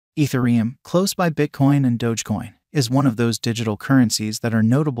Ethereum, close by Bitcoin and Dogecoin, is one of those digital currencies that are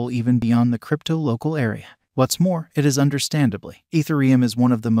notable even beyond the crypto local area. What's more, it is understandably, Ethereum is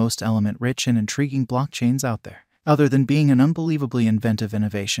one of the most element-rich and intriguing blockchains out there. Other than being an unbelievably inventive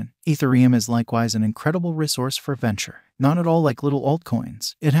innovation, Ethereum is likewise an incredible resource for venture. Not at all like little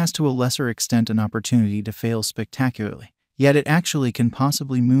altcoins, it has to a lesser extent an opportunity to fail spectacularly. Yet it actually can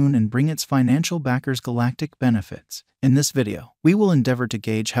possibly moon and bring its financial backers galactic benefits. In this video, we will endeavor to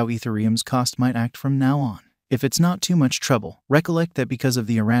gauge how Ethereum's cost might act from now on. If it's not too much trouble, recollect that because of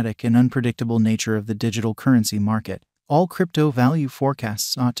the erratic and unpredictable nature of the digital currency market, all crypto value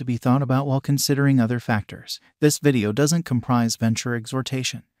forecasts ought to be thought about while considering other factors. This video doesn't comprise venture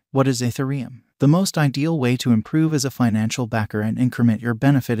exhortation. What is Ethereum? The most ideal way to improve as a financial backer and increment your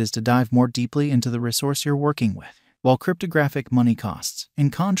benefit is to dive more deeply into the resource you're working with. While cryptographic money costs,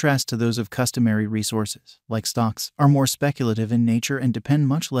 in contrast to those of customary resources, like stocks, are more speculative in nature and depend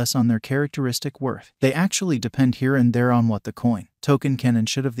much less on their characteristic worth, they actually depend here and there on what the coin, token can and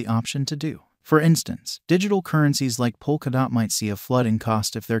should have the option to do. For instance, digital currencies like Polkadot might see a flood in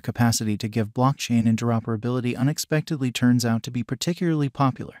cost if their capacity to give blockchain interoperability unexpectedly turns out to be particularly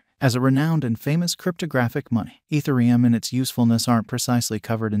popular. As a renowned and famous cryptographic money, Ethereum and its usefulness aren't precisely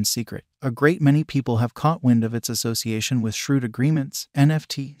covered in secret. A great many people have caught wind of its association with shrewd agreements,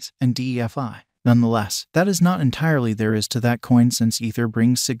 NFTs, and DeFi. Nonetheless, that is not entirely there is to that coin, since Ether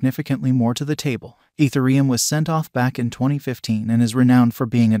brings significantly more to the table. Ethereum was sent off back in 2015 and is renowned for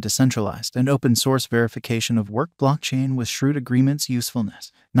being a decentralized and open-source verification of work blockchain with shrewd agreements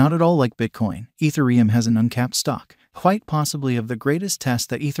usefulness. Not at all like Bitcoin, Ethereum has an uncapped stock. Quite possibly of the greatest test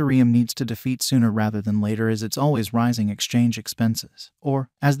that Ethereum needs to defeat sooner rather than later is its always rising exchange expenses, or,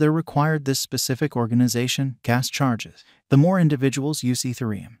 as they're required this specific organization, gas charges. The more individuals use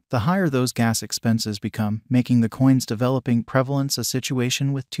Ethereum, the higher those gas expenses become, making the coin's developing prevalence a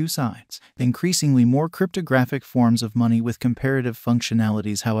situation with two sides. Increasingly more cryptographic forms of money with comparative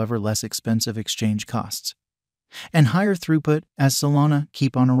functionalities, however less expensive exchange costs, and higher throughput, as Solana,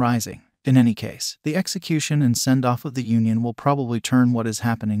 keep on arising. In any case, the execution and send-off of the union will probably turn what is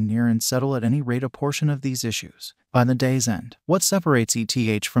happening near and settle at any rate a portion of these issues. By the day's end, what separates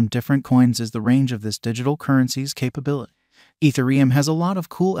ETH from different coins is the range of this digital currency's capability. Ethereum has a lot of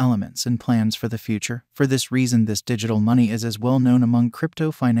cool elements and plans for the future. For this reason, this digital money is as well known among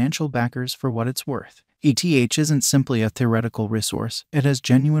crypto financial backers for what it's worth. ETH isn't simply a theoretical resource, it has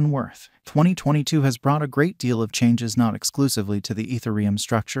genuine worth. 2022 has brought a great deal of changes not exclusively to the Ethereum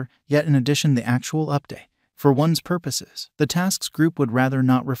structure, yet in addition the actual update. For one's purposes, the tasks group would rather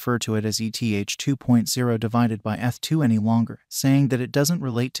not refer to it as ETH 2.0 divided by ETH2 any longer, saying that it doesn't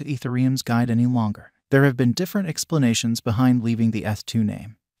relate to Ethereum's guide any longer. There have been different explanations behind leaving the ETH2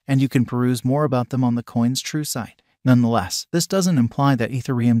 name, and you can peruse more about them on the coin's true site. Nonetheless, this doesn't imply that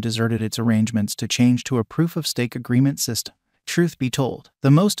Ethereum deserted its arrangements to change to a proof-of-stake agreement system. Truth be told, the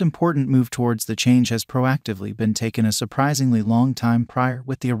most important move towards the change has proactively been taken a surprisingly long time prior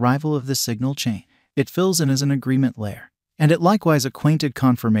with the arrival of the signal chain. It fills in as an agreement layer, and it likewise acquainted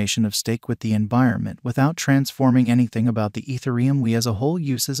confirmation of stake with the environment without transforming anything about the Ethereum we as a whole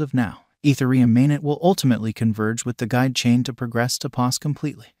use as of now. Ethereum mainnet will ultimately converge with the guide chain to progress to POS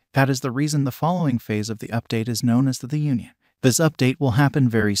completely. That is the reason the following phase of the update is known as the union. This update will happen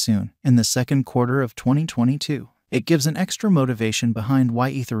very soon, in the second quarter of 2022. It gives an extra motivation behind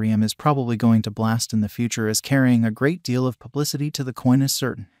why Ethereum is probably going to blast in the future, as carrying a great deal of publicity to the coin is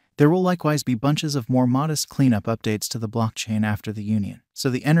certain. There will likewise be bunches of more modest cleanup updates to the blockchain after the union, so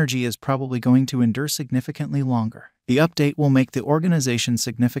the energy is probably going to endure significantly longer. The update will make the organization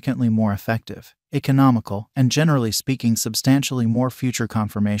significantly more effective, economical, and generally speaking substantially more future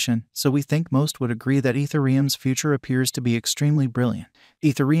confirmation, so we think most would agree that Ethereum's future appears to be extremely brilliant.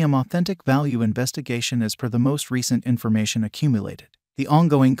 Ethereum Authentic Value Investigation is per the most recent information accumulated. The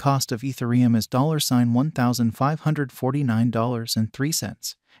ongoing cost of Ethereum is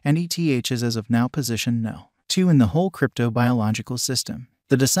 $1,549.03, and ETH is as of now position No. 2 in the whole crypto biological system.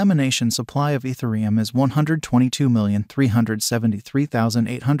 The dissemination supply of Ethereum is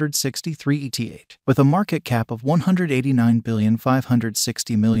 122,373,863 ETH, with a market cap of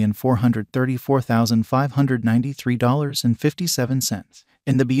 189,560,434,593 $433.57.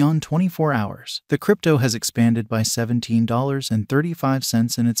 In the beyond 24 hours, the crypto has expanded by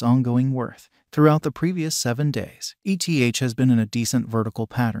 $17.35 in its ongoing worth. Throughout the previous 7 days, ETH has been in a decent vertical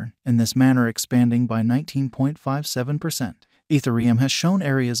pattern, in this manner expanding by 19.57%. Ethereum has shown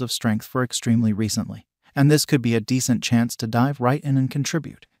areas of strength for extremely recently, and this could be a decent chance to dive right in and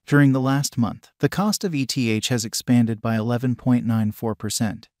contribute. During the last month, the cost of ETH has expanded by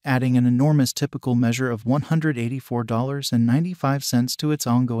 11.94%, adding an enormous typical measure of $184.95 to its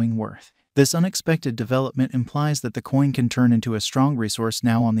ongoing worth. This unexpected development implies that the coin can turn into a strong resource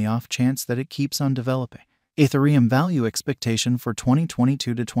now on the off chance that it keeps on developing. Ethereum value expectation for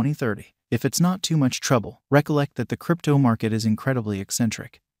 2022 to 2030. If it's not too much trouble, recollect that the crypto market is incredibly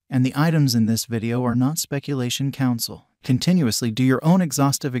eccentric, and the items in this video are not speculation counsel. Continuously do your own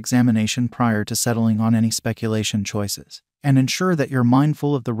exhaustive examination prior to settling on any speculation choices, and ensure that you're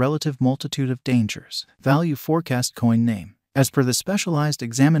mindful of the relative multitude of dangers. Value forecast coin name. As per the specialized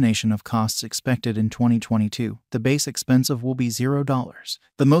examination of costs expected in 2022, the base expensive will be $0.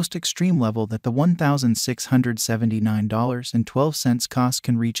 The most extreme level that the $1,679.12 cost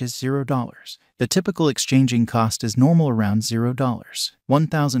can reach is $0. The typical exchanging cost is normal around $0.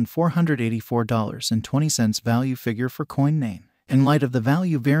 $1,484.20 value figure for coin name. In light of the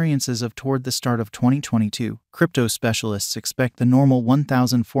value variances of toward the start of 2022, crypto specialists expect the normal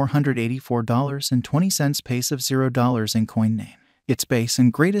 $1,484.20 pace of $0 in coin name. Its base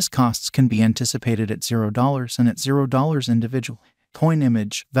and greatest costs can be anticipated at $0 and at $0 individually. Coin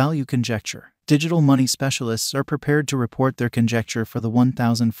image, value conjecture. Digital money specialists are prepared to report their conjecture for the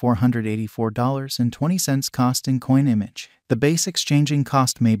 $1,484.20 cost in coin image. The base exchanging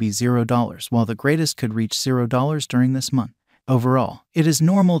cost may be $0, while the greatest could reach $0 during this month. Overall, it is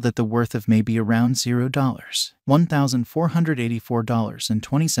normal that the worth of may be around $0.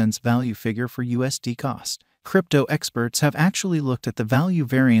 $1,484.20 value figure for USD cost. Crypto experts have actually looked at the value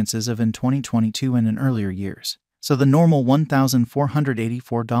variances of in 2022 and in earlier years, so the normal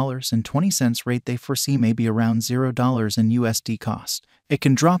 $1,484.20 rate they foresee may be around $0 in USD cost. It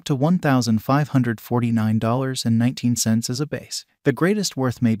can drop to $1,549.19 as a base. The greatest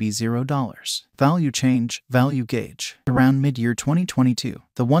worth may be $0. Value change, value gauge. Around mid-year 2022,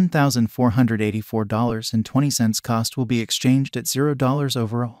 the $1,484.20 cost will be exchanged at $0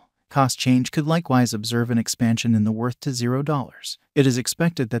 overall. Cost change could likewise observe an expansion in the worth to $0. It is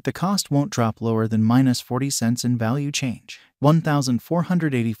expected that the cost won't drop lower than minus 40 cents in value change.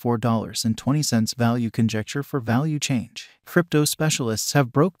 $1,484.20 value conjecture for value change. Crypto specialists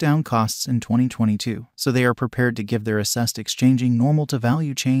have broke down costs in 2022, so they are prepared to give their assessed exchanging normal to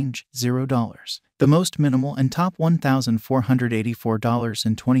value change, $0. The most minimal and top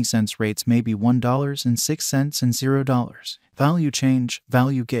 $1,484.20 rates may be $1.06 and $0. Value change,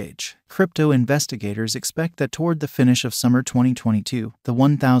 value gauge. Crypto investigators expect that toward the finish of summer 2022, the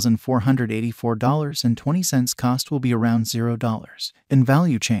 $1,484.20 cost will be around $0. In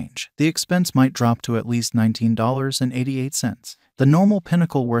value change, the expense might drop to at least $19.88. The normal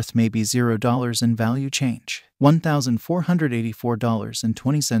pinnacle worth may be $0 in value change.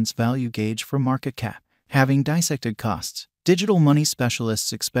 $1,484.20 value gauge for market cap. Having dissected costs, digital money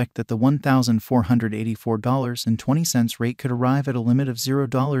specialists expect that the $1,484.20 rate could arrive at a limit of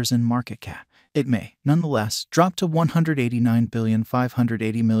 $0 in market cap. It may, nonetheless, drop to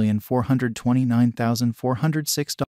 $189,580,429,406.